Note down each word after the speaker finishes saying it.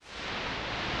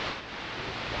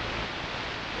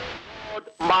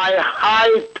my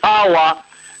high tower,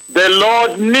 the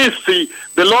Lord Nissi,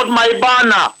 the Lord my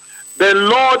banner, the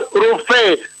Lord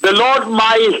Rufe, the Lord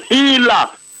my healer.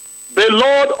 The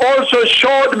Lord also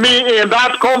showed me in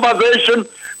that conversation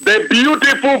the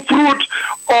beautiful fruit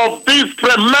of this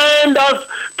tremendous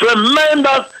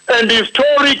and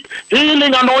historic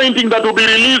healing anointing that will be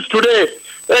released today.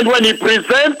 And when he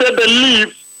presented the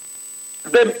leaves,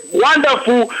 the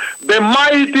wonderful, the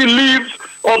mighty leaves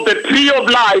of the tree of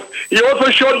life, he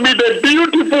also showed me the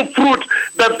beautiful fruit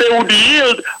that they would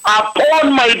yield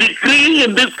upon my decree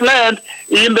in this land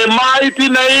in the mighty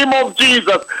name of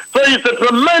Jesus. So it's a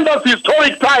tremendous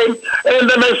historic time, and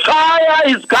the Messiah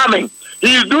is coming.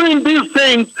 He is doing these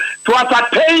things to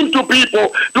ascertain to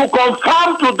people, to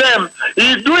confirm to them.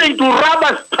 He is doing to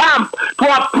rubber stamp, to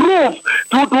approve,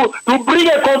 to bring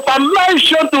a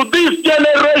confirmation to this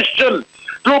generation,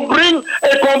 to bring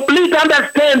a complete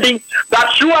understanding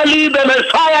that surely the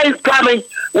Messiah is coming.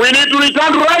 We need to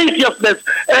return righteousness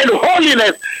and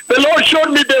holiness. The Lord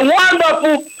showed me the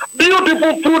wonderful,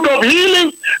 beautiful fruit of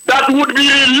healing that would be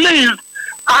released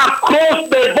across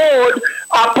the board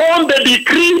upon the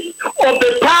decree of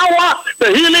the power,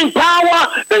 the healing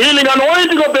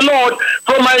anointing of the Lord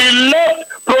from my left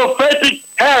prophetic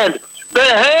hand, the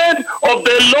hand of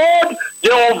the Lord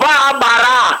Jehovah Barak.